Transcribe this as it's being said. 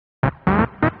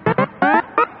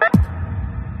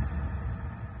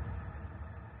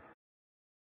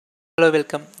Hello,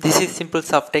 welcome. This is Simple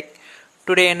Soft Tech.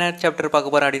 Today என்ன chapter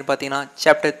பார்க்க போறோம் அப்படினு பாத்தீங்கன்னா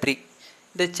chapter 3.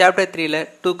 இந்த chapter 3ல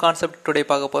two concept today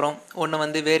பார்க்க போறோம். ஒன்னு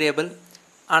வந்து variable,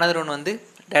 another one வந்து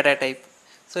data type.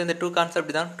 So இந்த two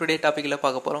concept தான் today topicல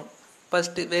பார்க்க போறோம்.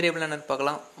 First variable என்னன்னு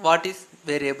பார்க்கலாம். What is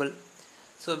variable?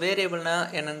 So variable னா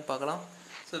என்னன்னு பார்க்கலாம்.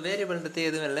 So variable ன்றது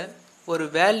எதுவும் இல்ல, ஒரு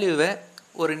வேல்யூவை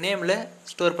ஒரு நேம்ல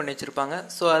ஸ்டோர் பண்ணி வச்சிருப்பாங்க.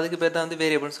 சோ அதுக்கு பேர் தான் வந்து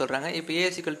வேரியபிள்னு சொல்றாங்க. இப்போ a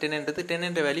 = 10 ன்றது 10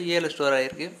 என்ற வேல்யூ a ல ஸ்டோர்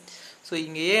ஆயிருக்கு. சோ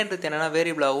இங்க a ன்றது என்னன்னா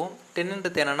வேரியபிள் ஆவும், 10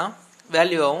 ன்றது என்னன்னா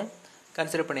வேல்யூ ஆவும்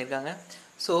கன்சிடர் பண்ணிருக்காங்க.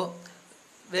 சோ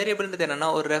வேரியபிள் ன்றது என்னன்னா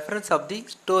ஒரு reference of the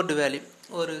stored value,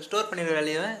 ஒரு ஸ்டோர் பண்ணிருக்க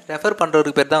வேல்யூவை ரெஃபர்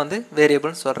பண்றதுக்கு பேர் தான் வந்து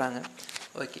வேரியபிள்னு சொல்றாங்க.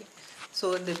 ஓகே. சோ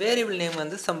இந்த வேரியபிள் நேம்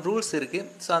வந்து சம் ரூல்ஸ் இருக்கு.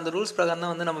 சோ அந்த ரூல்ஸ் பிரகாரம்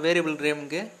தான் வந்து நம்ம வேரியபிள்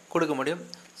நேமுக்கு கொடுக்க முடியும்.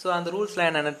 சோ அந்த ரூல்ஸ்லாம்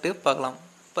என்னன்னு பார்க்கலாம்.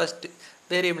 First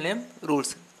variable name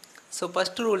rules. So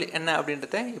first rule என்ன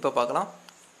அப்படின்றத இப்போ பார்க்கலாம்.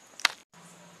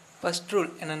 ஃபர்ஸ்ட் ரூல்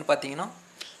என்னென்னு பார்த்தீங்கன்னா,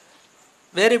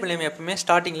 வேரியபிள் நேம் எப்பவுமே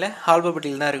ஸ்டார்டிங்கில்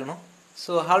ஆல்பபெட்டிக் தான் இருக்கணும்.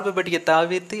 ஸோ ஆல்பபெட்டிக்கை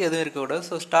தவிர்த்து எதுவும் இருக்கக்கூடாது.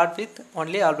 So start with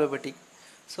only alphabetic.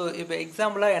 So இப்போ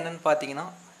எக்ஸாம்பிளாக என்னென்னு பார்த்தீங்கன்னா,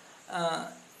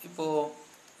 இப்போது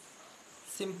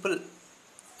சிம்பிள்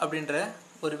அப்படின்ற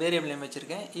ஒரு வேரியபிள் நேம்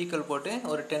வச்சுருக்கேன், ஈக்குவல் போட்டு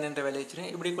ஒரு 10 என்ற வேல்யூ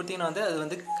வச்சுருக்கேன். இப்படி கொடுத்தீங்கன்னா வந்து அது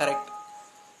வந்து கரெக்ட்.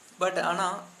 பட்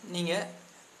ஆனால் நீங்கள்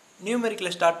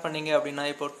நியூமெரிக்கில் ஸ்டார்ட் பண்ணீங்க அப்படின்னா,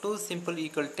 இப்போ 2 சிம்பிள்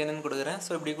ஈக்குவல் 10ன்னு கொடுக்குறேன்.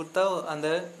 ஸோ இப்படி கொடுத்தா அந்த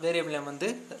வேரியபிள் நேம் வந்து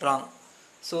ராங்.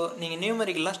 ஸோ நீங்கள்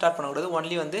நியூமெரிக்கெலாம் ஸ்டார்ட் பண்ணக்கூடாது,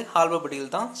 ஒன்லி வந்து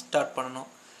ஆல்பபெட்டிக்கல் தான் ஸ்டார்ட் பண்ணணும்.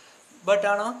 பட்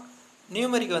ஆனால்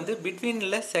நியூமெரிக் வந்து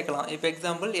பிட்வீனில் சேர்க்கலாம். இப்போ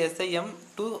எக்ஸாம்பிள் SIM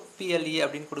to PLE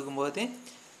அப்படின்னு கொடுக்கும்போது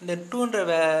இந்த 2ன்ற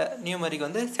நியூமெரிக்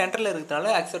வந்து சென்டரில்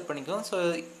இருக்கிறதுனால அக்செப்ட் பண்ணிக்கும். ஸோ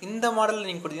இந்த மாடலில்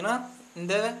நீங்கள் கொடுத்தீங்கன்னா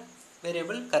இந்த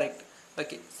variable correct.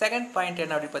 Okay. Second point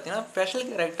என்ன அப்படின்னு பார்த்தீங்கன்னா, special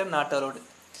character not allowed.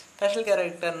 Special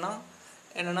கேரக்டர்னால்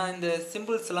என்னென்னா, இந்த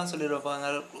சிம்பிள்ஸ்லாம் சொல்லியிருப்பாங்க,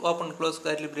 open close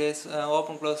curly brace,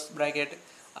 open close bracket,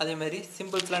 அதேமாதிரி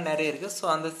சிம்பிள்ஸ்லாம் நிறைய இருக்குது. ஸோ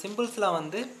அந்த சிம்பிள்ஸ்லாம்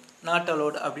வந்து நாட்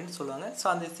அலோடு அப்படின்னு சொல்லுவாங்க. ஸோ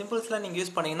அந்த சிம்பிள்ஸ்லாம் நீங்கள்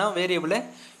யூஸ் பண்ணிங்கன்னா வேரியபிளை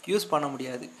யூஸ் பண்ண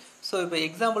முடியாது. ஸோ இப்போ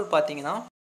எக்ஸாம்பிள் பார்த்தீங்கன்னா,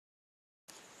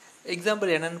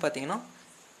 எக்ஸாம்பிள் என்னென்னு பார்த்தீங்கன்னா,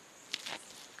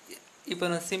 இப்போ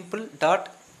நான் சிம்பிள் டாட்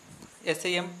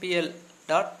SIMPL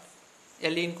டாட்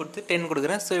LEன்னு கொடுத்து 10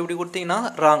 கொடுக்குறேன். ஸோ இப்படி கொடுத்தீங்கன்னா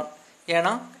ராங்.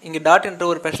 ஏன்னா இங்கே டாட் என்ற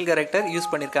ஒரு ஸ்பெஷல் கேரக்டர்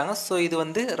யூஸ் பண்ணியிருக்காங்க. ஸோ இது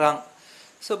வந்து ராங்.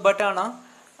 ஸோ பட் ஆனால்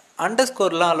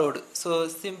அண்டர்ஸ்கோர்லாம் allowed. So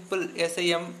simple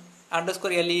SIM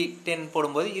underscore LE 10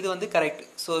 போடும்போது இது வந்து கரெக்ட்.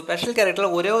 ஸோ ஸ்பெஷல்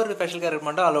கேரக்டரில் ஒரே ஒரு ஸ்பெஷல் கேரக்டர்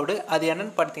மட்டும் அலோடு. அது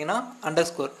என்னென்னு பார்த்தீங்கன்னா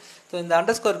அண்டர்ஸ்கோர். ஸோ இந்த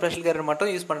அண்டர்ஸ்கோர் ஸ்பெஷல் கேரக்டர்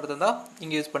மட்டும் யூஸ் பண்ணுறது தான்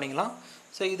இங்கே யூஸ் பண்ணிக்கலாம்.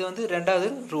 ஸோ இது வந்து ரெண்டாவது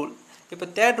ரூல். இப்போ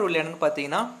தேர்ட் ரூல் என்னென்னு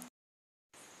பார்த்தீங்கன்னா,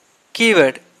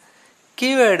 கீவேர்டு.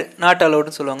 கீவேர்டு நாட்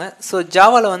அலோடுன்னு சொல்லுவாங்க. ஸோ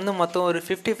ஜாவாவில் வந்து மொத்தம் ஒரு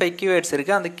 55 கீவேர்ட்ஸ்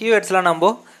இருக்குது. அந்த கீவேர்ட்ஸ்லாம்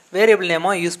நம்ம வேரியபிள்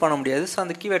நேமாக யூஸ் பண்ண முடியாது. ஸோ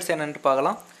அந்த கீவேர்ட்ஸ் என்னென்னு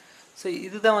பார்க்கலாம். ஸோ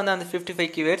இதுதான் வந்து அந்த 55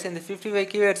 கீவேர்ட்ஸ். இந்த 55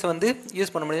 கீவேர்ட்ஸ் வந்து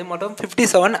யூஸ் பண்ண முடியாது. மொத்தம்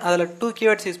 57. அதில் 2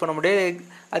 கீவேர்ட்ஸ் யூஸ் பண்ண முடியாது.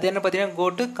 அது என்ன பார்த்தீங்கன்னா கோ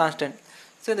டு கான்ஸ்டன்ட்.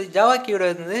 ஸோ இந்த ஜாவா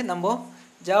கீவேர்டு வந்து நம்ம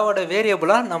ஜாவோட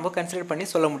வேரியபிளாக நம்ம கன்சிடர் பண்ணி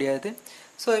சொல்ல முடியாது.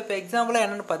 ஸோ இப்போ எக்ஸாம்பிளாக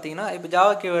என்னென்னு பார்த்தீங்கன்னா, இப்போ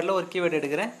ஜாவா கீவேர்டில் ஒரு கீவேர்டு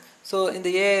எடுக்கிறேன். ஸோ இந்த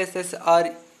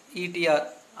ASSRETR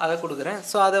அதை கொடுக்குறேன்.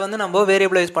 ஸோ அதை வந்து நம்ம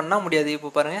வேரியபிளாக யூஸ் பண்ணால் முடியாது. இப்போ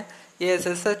பாருங்கள்,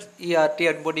 ASSRET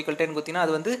at போட்டு ஈக்குவல் 10 கொடுத்தீங்கன்னா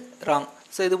அது வந்து ராங்.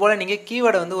 ஸோ இது போல் நீங்கள்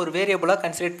கீவேர்டை வந்து ஒரு வேரியபிளாக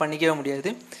கன்சிடர் பண்ணிக்கவே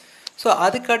முடியாது. ஸோ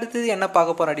அதுக்கு அடுத்தது என்ன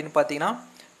பார்க்க போகிறோம் அப்படின்னு பார்த்தீங்கன்னா,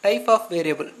 டைப் ஆஃப்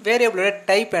வேரியபிள். வேரியபிளோட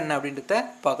டைப் என்ன அப்படின்றத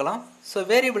பார்க்கலாம். ஸோ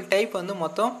வேரியபிள் டைப் வந்து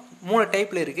மொத்தம் 3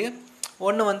 டைப்பில் இருக்குது.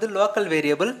 ஒன்று வந்து லோக்கல்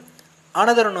வேரியபிள்,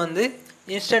 அனதர் ஒன்று வந்து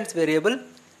இன்ஸ்டன்ஸ் வேரியபிள்,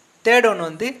 தேர்ட் ஒன்று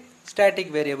வந்து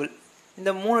ஸ்டாட்டிக் வேரியபிள்.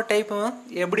 இந்த 3 டைப்பும்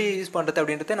எப்படி யூஸ் பண்ணுறது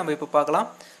அப்படின்றத நம்ம இப்போ பார்க்கலாம்.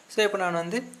 ஸோ இப்போ நான்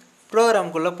வந்து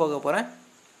ப்ரோக்ராமுக்குள்ளே போக போகிறேன்.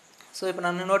 ஸோ இப்போ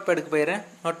நான் நோட் பேடுக்கு போயிடுறேன்.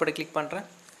 நோட் பேடை கிளிக் பண்ணுறேன்.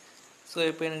 ஸோ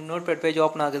இப்போ எனக்கு நோட் பேட் பேஜ்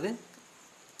ஓப்பன் ஆகுது.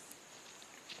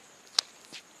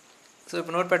 ஸோ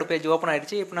இப்போ நோட் பேட் பேஜ் ஓப்பன்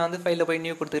ஆகிடுச்சு. இப்போ நான் வந்து ஃபைலில் போய்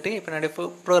நியூ கொடுத்துட்டு இப்போ நான்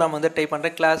ப்ரோக்ராம் வந்து டைப்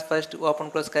பண்ணுறேன். Class first open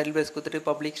close curly brace கொடுத்துட்டு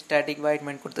பப்ளிக் ஸ்டாட்டிக் வாய்ட்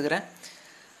மெயின் கொடுத்துக்கிறேன்.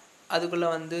 அதுக்குள்ளே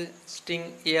வந்து string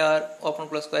AR open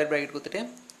close square bracket கொடுத்துட்டு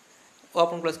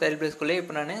ஓப்பன் க்ளோஸ் கர்லி பிரேஸ்க்குள்ளே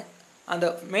இப்போ நான் அந்த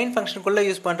மெயின் ஃபங்க்ஷனுக்குள்ளே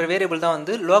யூஸ் பண்ணுற வேரியபிள் தான்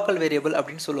வந்து லோக்கல் வேரியபிள்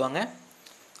அப்படின்னு சொல்லுவாங்க.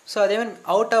 ஸோ அதேமாதிரி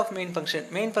out of main function,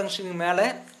 main ஃபங்க்ஷனுக்கு மேலே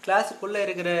கிளாஸுக்குள்ளே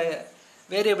இருக்கிற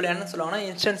வேரியபிள் என்னன்னு சொல்லுவாங்கன்னா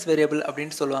இன்ஸ்டன்ஸ் வேரியபிள்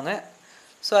அப்படின்னு சொல்லுவாங்க.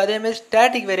 ஸோ அதேமாதிரி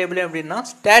ஸ்டாட்டிக் வேரியபிள் அப்படின்னா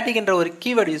ஸ்டாட்டிக்ன்ற ஒரு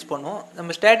கீவேர்டு யூஸ் பண்ணுவோம்.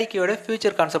 நம்ம ஸ்டாட்டிக் கீவேர்டு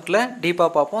ஃபியூச்சர் கான்செப்ட்டில் டீப்பாக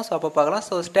பார்ப்போம். ஸோ அப்போ பார்க்கலாம்.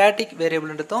 ஸோ ஸ்டாட்டிக்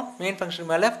வேரியபிள்ன்றதும் மெயின் ஃபங்க்ஷன்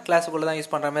மேலே கிளாஸுக்குள்ளே தான்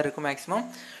யூஸ் பண்ணுற மாதிரி இருக்கும் மேக்ஸிமம்.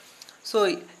 ஸோ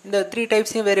இந்த 3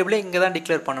 டைப்ஸையும் வேரியபிளை இங்கே தான்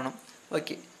டிக்ளேர் பண்ணணும்.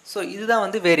 ஓகே. ஸோ இதுதான்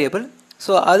வந்து வேரியபிள்.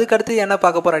 ஸோ அதுக்கடுத்து என்ன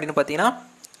பார்க்க போகிறோம் அப்படின்னு பார்த்தீங்கன்னா,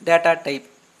 டேட்டா டைப்.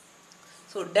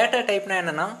 ஸோ டேட்டா டைப்னா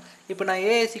என்னென்னா, இப்போ நான்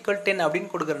A = 10 அப்படின்னு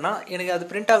கொடுக்குறேன்னா எனக்கு அது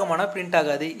பிரிண்ட் ஆகுமானா பிரிண்ட்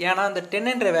ஆகாது. ஏன்னா அந்த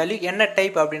 10ன்ற வேல்யூ என்ன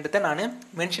டைப் அப்படின்றத நான்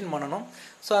மென்ஷன் பண்ணணும்.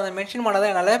 ஸோ அதை மென்ஷன் பண்ணால்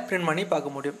தான் என்னால் பிரிண்ட் பண்ணி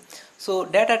பார்க்க முடியும். ஸோ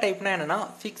டேட்டா டைப்னா என்னென்னா,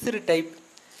 ஃபிக்ஸ்டு டைப்,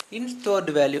 இன்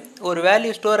ஸ்டோர்டு வேல்யூ. ஒரு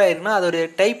வேல்யூ ஸ்டோர் ஆயிருக்குன்னா அதோடைய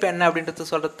டைப் என்ன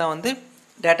அப்படின்றது சொல்கிறது தான் வந்து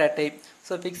data type.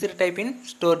 So fixed type இன்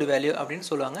ஸ்டோர்டு வேல்யூ அப்படின்னு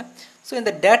சொல்லுவாங்க. ஸோ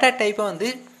இந்த டேட்டா டைப்பை வந்து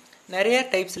நிறைய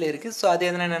டைப்ஸில் இருக்குது. ஸோ அது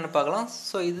என்னென்னு பார்க்கலாம்.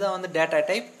 ஸோ இதுதான் வந்து டேட்டா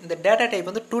டைப். இந்த டேட்டா டைப்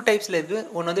வந்து 2 டைப்ஸில் இருக்குது.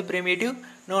 ஒன்று வந்து ப்ரிமிட்டிவ்,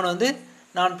 இன்னொன்று வந்து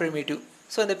நான் ப்ரிமிட்டிவ்.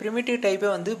 ஸோ இந்த ப்ரிமிட்டிவ் டைப்பை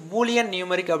வந்து பூலியன்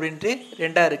நியூமரிக் அப்படின்ட்டு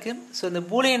ரெண்டாக இருக்குது. ஸோ இந்த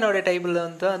பூலியனோட டைப்பில்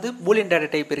வந்து பூலியன் டேட்டா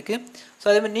டைப் இருக்குது. ஸோ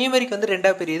அதேமாதிரி நியூமரிக் வந்து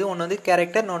ரெண்டாக பிரியுது. ஒன்று வந்து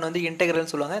கேரக்டர், இன்னொன்று வந்து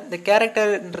இன்டெக்ரல்னு சொல்லுவாங்க. இந்த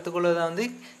கேரக்டர்ன்றதுக்குள்ளே தான் வந்து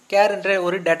கேர்ன்ற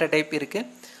ஒரு டேட்டா டைப் இருக்குது.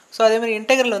 ஸோ அதேமாதிரி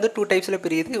இன்டெக்ரல் வந்து 2 டைப்ஸில்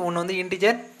பிரியுது. ஒன்று வந்து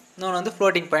இன்டிஜர், இன்னொன்று வந்து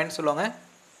ஃப்ளோட்டிங் பாயிண்ட் சொல்லுவாங்க.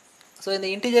 ஸோ இந்த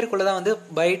இன்டிஜருக்குள்ளே தான் வந்து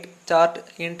பைட், சார்ட்,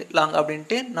 இன்ட், லாங்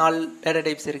அப்படின்ட்டு 4 டேட்டா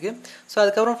டைப்ஸ் இருக்குது. ஸோ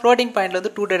அதுக்கப்புறம் ஃப்ளோட்டிங் பாயிண்டில்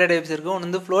வந்து 2 டேட்டா டைப்ஸ் இருக்குது. ஒன்று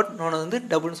வந்து ஃப்ளோட், இன்னொன்று வந்து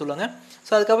டபுள்னு சொல்லுவாங்க.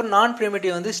 ஸோ அதுக்கப்புறம் நான்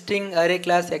ப்ரிமிட்டிவ் வந்து ஸ்ட்ரிங், அரே,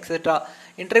 கிளாஸ், எக்ஸெட்ரா.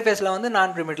 இன்டர்ஃபேஸில் வந்து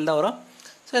நான் ப்ரிமிட்டிவ் தான் வரும்.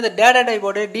 ஸோ இந்த data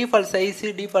டைப்போட default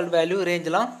size, default value,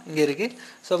 ரேஞ்செலாம் இங்கே இருக்குது.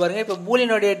 ஸோ பாருங்கள், இப்போ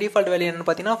பூலியனுடைய டிஃபால்ட் வேல்யூ என்னென்னு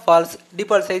பார்த்தீங்கன்னா ஃபால்ஸ்.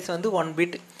 டிஃபால்ட் சைஸ் வந்து 1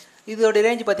 பிட். இதோடைய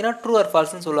ரேஞ்ச் பார்த்தீங்கன்னா ட்ரூ ஆர்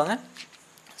ஃபால்ஸ்னு சொல்லுவாங்க.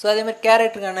 ஸோ அதேமாதிரி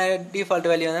கேரக்டருக்கான டிஃபால்ட்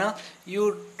வேல்யூ வந்து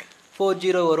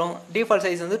U40 வரும். டிஃபால்ட்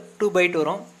சைஸ் வந்து 2 பைட்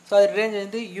வரும். ஸோ அது ரேஞ்ச்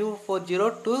வந்து U40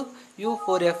 to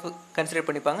U4F கன்சிடர்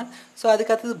பண்ணிப்பாங்க. ஸோ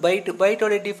அதுக்கடுத்தது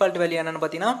பைட்டோட டிஃபால்ட் வேல்யூ என்னென்னு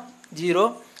பார்த்தீங்கன்னா 0.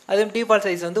 அதே டிஃபால்ட்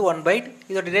சைஸ் வந்து 1 பைட்.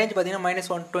 இதோட ரேஞ்ச் பார்த்தீங்கன்னா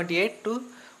 -128 to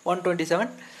 127.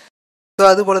 ஸோ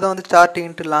அது போல் தான் வந்து சார்ட்,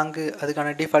 இன்ட், லாங்கு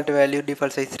அதுக்கான டிஃபால்ட் வேல்யூ,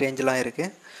 டிஃபால்ட் சைஸ் ரேஞ்செலாம் இருக்குது.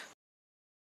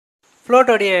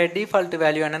 ஃப்ளோட்டோடைய டிஃபால்ட்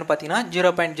வேல்யூ என்னென்னு பார்த்தீங்கன்னா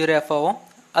 0.0F ஆகும்.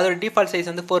 அதோட டிஃபால்ட் சைஸ்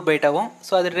வந்து 4 பைட் ஆகும்.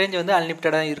 ஸோ அதோட ரேஞ்ச் வந்து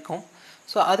அன்லிமிட்டடாக இருக்கும்.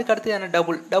 ஸோ அதுக்கடுத்து என்ன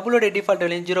டபுளோடைய டிஃபால்ட்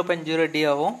வேல்யூ 0.0D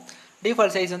ஆகும்.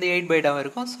 டிஃபால்ட் சைஸ் வந்து 8 பைட்டாகவும்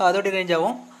இருக்கும். ஸோ அதோடைய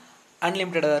ரேஞ்சாகவும்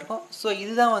அன்லிமிட்டடாக இருக்கும். ஸோ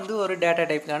இதுதான் வந்து ஒரு டேட்டா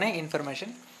டைப்புக்கான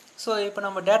இன்ஃபர்மேஷன். ஸோ இப்போ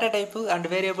நம்ம data type and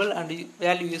variable and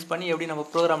value use பண்ணி எப்படி நம்ம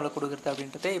ப்ரோக்ராமில் கொடுக்குறது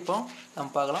அப்படின்றத இப்போ நம்ம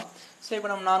பார்க்கலாம். ஸோ இப்போ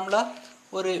நம்ம நார்மலாக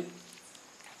ஒரு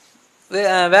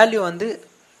வேல்யூ வந்து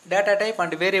டேட்டா டைப்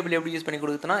அண்ட் வேரியபிள் எப்படி யூஸ் பண்ணி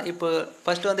கொடுக்குதுன்னா, இப்போ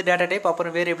ஃபஸ்ட்டு வந்து டேட்டா டைப்,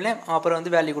 அப்புறம் வேரியபிள், அப்புறம்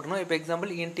வந்து வேல்யூ கொடுக்கணும். இப்போ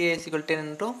எக்ஸாம்பிள் int a = 10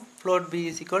 என்றும் float b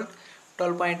 =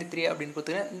 12.3 அப்படின்னு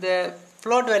கொடுத்துருக்கேன். இந்த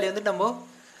ஃப்ளோட் வேல்யூ வந்து நம்ம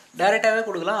டேரெக்டாகவே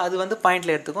கொடுக்கலாம். அது வந்து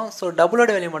பாயிண்டில் எடுத்துக்கும். ஸோ டபுளோட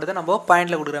வேல்யூ மட்டும் தான் நம்ம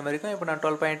பாயிண்டில் கொடுக்குற மாதிரி இருக்கும். இப்போ நான்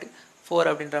 12.4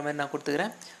 அப்படின்ற மாதிரி நான்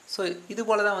கொடுத்துக்கிறேன். ஸோ இது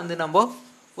போல் தான் வந்து நம்ம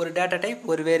ஒரு டேட்டா டைப்,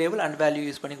 ஒரு வேரியபிள் அண்ட் வேல்யூ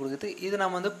யூஸ் பண்ணி கொடுக்குது. இது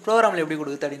நம்ம வந்து ப்ரோக்ராமில் எப்படி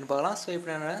கொடுக்குது அப்படின்னு பார்க்கலாம். ஸோ இப்போ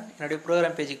நான் என்னுடைய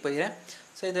ப்ரோக்ராம் பேஜுக்கு போயிடுறேன்.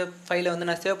 ஸோ இந்த ஃபைலை வந்து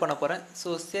நான் சேவ் பண்ண போகிறேன். ஸோ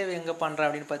சேவ் எங்கே பண்ணுறேன்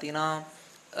அப்படின்னு பார்த்தீங்கன்னா,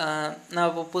 நான்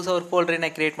இப்போ புதுசாக ஒரு ஃபோல்டரை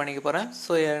நான் க்ரியேட் பண்ணிக்க போகிறேன்.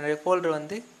 ஸோ என்னுடைய ஃபோல்டர்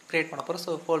வந்து க்ரியேட் பண்ண போகிறேன்.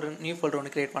 ஸோ நியூ ஃபோல்டர்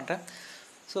ஒன்று க்ரியேட் பண்ணுறேன்.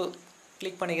 ஸோ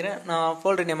கிளிக் பண்ணிக்கிறேன். நான்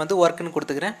ஃபோல்டர் நேம் வந்து ஒர்க்குன்னு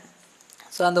கொடுத்துக்கிறேன்.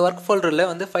 ஸோ அந்த ஒர்க் ஃபோல்டரில்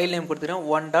வந்து ஃபைல் நேம் கொடுத்துக்கிறேன்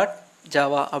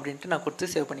 1.java அப்படின்ட்டு நான்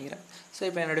கொடுத்து சேவ் பண்ணிக்கிறேன். ஸோ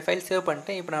இப்போ என்னுடைய ஃபைல் சேவ்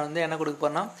பண்ணிட்டேன். இப்போ நான் வந்து என்ன கொடுக்க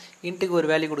போகிறேன்னா, இன்ட்டுக்கு ஒரு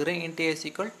வேல்யூ கொடுக்குறேன். int a =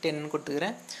 10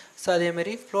 கொடுத்துக்கிறேன். ஸோ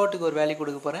அதேமாதிரி ஃப்ளோட்டுக்கு ஒரு வேல்யூ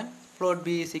கொடுக்க போகிறேன். float b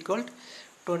 =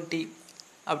 20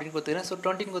 அப்படின்னு கொடுத்துக்கிறேன். ஸோ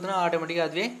 20 கொடுத்தனா ஆட்டோமேட்டிக்காக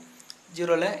அதுவே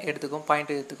 0ல் எடுத்துக்கும்,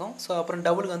 பாயிண்ட் எடுத்துக்கும். ஸோ அப்புறம்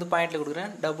டபுளுக்கு வந்து பாயிண்டில்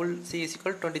கொடுக்குறேன். டபுள் c =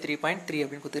 23.3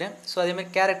 அப்படின்னு கொடுத்துக்கிறேன். ஸோ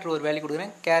அதேமாதிரி கேரக்டர் ஒரு வேல்யூ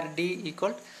கொடுக்குறேன். char d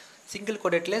 = single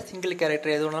கோடேட்டில் single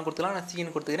character எது ஒன்றாலும் கொடுத்துக்கலாம். நான்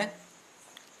சின்னு கொடுத்துக்கிறேன்.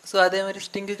 ஸோ அதேமாதிரி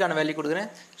ஸ்ட்ரிங்குக்கான வேல்யூ கொடுக்குறேன்.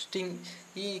 ஸ்ட்ரிங்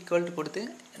e = கொடுத்து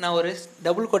நான் ஒரு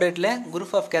டபுள் கோடேட்டில்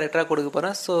குரூப் ஆஃப் கேரக்டராக கொடுக்க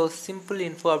போகிறேன். ஸோ சிம்பிள்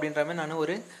இன்ஃபோ அப்படின்ற மாதிரி நான்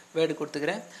ஒரு வேர்டு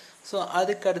கொடுத்துக்கிறேன். ஸோ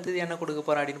அதுக்கு அடுத்தது என்ன கொடுக்க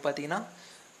போகிறேன் அப்படின்னு பார்த்தீங்கன்னா,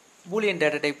 பூலியன்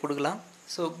டேட்டா டைப் கொடுக்கலாம்.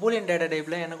 ஸோ பூலியன் டேட்டா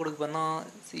டைப்பில் என்ன கொடுக்க போகிறேன்னா,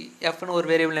 எஃப்னு ஒரு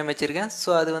வேரியபிள் நேம் வச்சுருக்கேன். ஸோ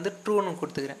அது வந்து ட்ரூன்னு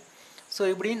கொடுத்துக்கிறேன். ஸோ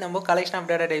இப்படி நம்ம கலெக்ஷன் ஆஃப்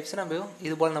டேட்டா டைப்ஸ் நம்ம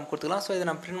இது போல் நம்ம கொடுத்துக்கலாம். ஸோ இதை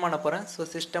நான் பிரிண்ட் பண்ண போகிறேன். ஸோ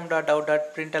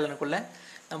system.out.printlnக்குள்ளே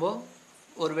நம்ம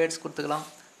ஒரு வேர்ட்ஸ் கொடுத்துக்கலாம்.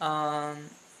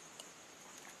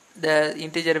 the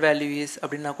integer value is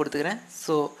அப்படின்னு நான் கொடுத்துக்கிறேன்.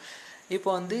 ஸோ இப்போ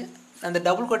வந்து அந்த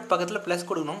டபுள் கோட் பக்கத்தில் ப்ளஸ்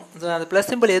கொடுக்கணும். ஸோ அந்த ப்ளஸ்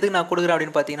சிம்பிள் எதுக்கு நான் கொடுக்குறேன்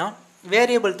அப்படின்னு பார்த்தீங்கன்னா,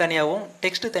 வேரியபிள் தனியாகவும்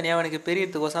டெக்ஸ்ட் தனியாகவும் எனக்கு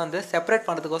பெரியதுக்கோசம் அந்த செப்பரேட்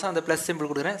பண்ணுறதுக்கோசம் அந்த ப்ளஸ் சிம்பிள்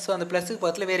கொடுக்குறேன். ஸோ அந்த ப்ளஸுக்கு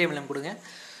பக்கத்தில் வேரியபிள் நேம் கொடுங்க.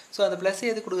 ஸோ அந்த ப்ளஸ்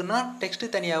எது கொடுக்குறேன்னா, டெக்ஸ்ட்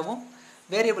தனியாகவும்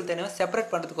வேரியபிள் தனியாகவும்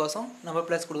செப்பரேட் பண்ணுறதுக்கோசம் நம்ம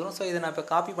ப்ளஸ் கொடுக்குறோம். ஸோ இதை நான் இப்போ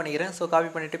காப்பி பண்ணிக்கிறேன். ஸோ காப்பி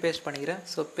பண்ணிவிட்டு பேஸ்ட் பண்ணிக்கிறேன்.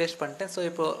 ஸோ பேஸ்ட் பண்ணிட்டேன். ஸோ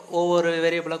இப்போ ஒவ்வொரு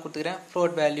வேரியபிளாக கொடுத்துக்கிறேன்.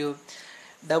 ஃப்ளோட் வேல்யூ,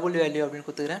 டபுள் வேல்யூ அப்படின்னு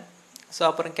கொடுத்துக்கிறேன். ஸோ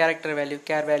அப்புறம் character value,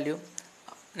 care value,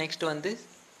 next வந்து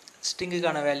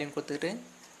ஸ்ட்ரிங்குக்கான வேல்யூன்னு கொடுத்துக்கிட்டு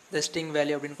இந்த ஸ்ட்ரிங்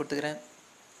வேல்யூ அப்படின்னு கொடுத்துக்கிறேன்.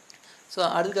 ஸோ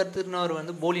அதுக்கடுத்து இன்னொரு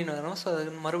வந்து பூலியன் வரும். ஸோ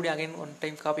அது மறுபடியும் அகைன் ஒன்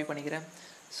டைம் காப்பி பண்ணிக்கிறேன்.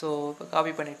 ஸோ இப்போ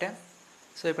காப்பி பண்ணிவிட்டேன்.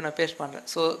 ஸோ இப்போ நான் பேஸ்ட் பண்ணுறேன்.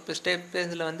 ஸோ இப்போ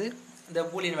பேஜில் வந்து இந்த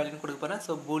பூலியன் வேல்யூன்னு கொடுக்க போகிறேன்.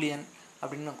 ஸோ பூலியன்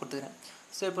அப்படின்னு நான் கொடுத்துக்கிறேன்.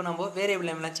 ஸோ இப்போ நம்ம வேரியபிள்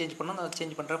நேம்லாம் சேஞ்ச் பண்ணோம். நான்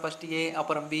சேஞ்ச் பண்ணுறேன். ஃபஸ்ட்டு ஏ,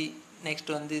 அப்புறம் பி,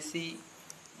 நெக்ஸ்ட்டு வந்து சி,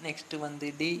 நெக்ஸ்ட்டு வந்து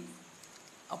டி,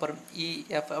 அப்புறம்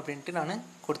இஎஃப் அப்படின்ட்டு நான்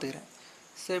கொடுத்துக்கிறேன்.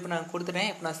 ஸோ இப்போ நான் கொடுத்துட்டேன்.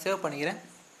 இப்போ நான் சேவ் பண்ணிக்கிறேன்.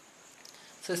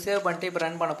 ஸோ சேவ் பண்ணிட்டு இப்போ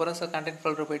ரன் பண்ண போகிறேன். ஸோ கண்டென்ட்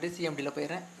ஃபோல்டர் போய்ட்டு சிஎம்டியில்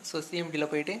போயிடுறேன். ஸோ சிஎம்டியில்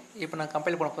போய்ட்டு இப்போ நான்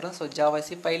கம்பைல் பண்ண போகிறேன். ஸோ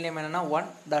ஜாவாசி ஃபைல் நேம் என்னென்னா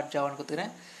 1.javaன்னு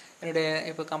கொடுத்துக்கிறேன். என்னுடைய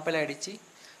இப்போ கம்பைல் ஆகிடுச்சு.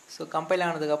 ஸோ கம்பைல்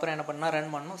ஆனதுக்கப்புறம் என்ன பண்ணால் ரன்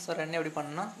பண்ணணும். ஸோ ரன் எப்படி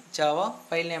பண்ணால் ஜாவா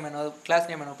ஃபைல் நேம் என்ன கிளாஸ்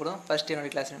நேம் என்ன போடுவோம், ஃபஸ்ட்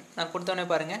என்னோடய கிளாஸ் நேம் நான் கொடுத்தோன்னே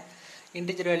பாருங்கள்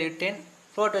இன்டிஜர் வேல்யூ 10,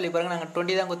 ஃப்ளோட் வேல்யூ பாருங்கள் நாங்கள்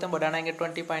 20 தான் கொடுத்தோம், பட் ஆனால் இங்கே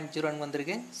 20.01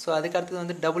 வந்திருக்கு. ஸோ அதுக்கு அடுத்தது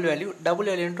வந்து டபுள் வேல்யூ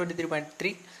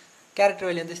 23.3, கேரக்டர்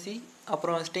வேல்யூ வந்து சி,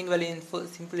 அப்புறம் string value info,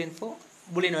 simple info,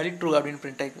 Boolean value true அப்படின்னு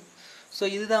பிரிண்ட் ஆகிருக்கு. ஸோ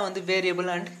இதுதான் வந்து variable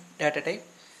and data type.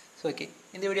 So okay,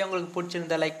 இந்த வீடியோ உங்களுக்கு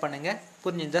பிடிச்சிருந்தா லைக் பண்ணுங்கள்,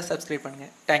 புரிஞ்சிருந்தால் சப்ஸ்கிரைப்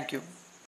பண்ணுங்கள். தேங்க்யூ.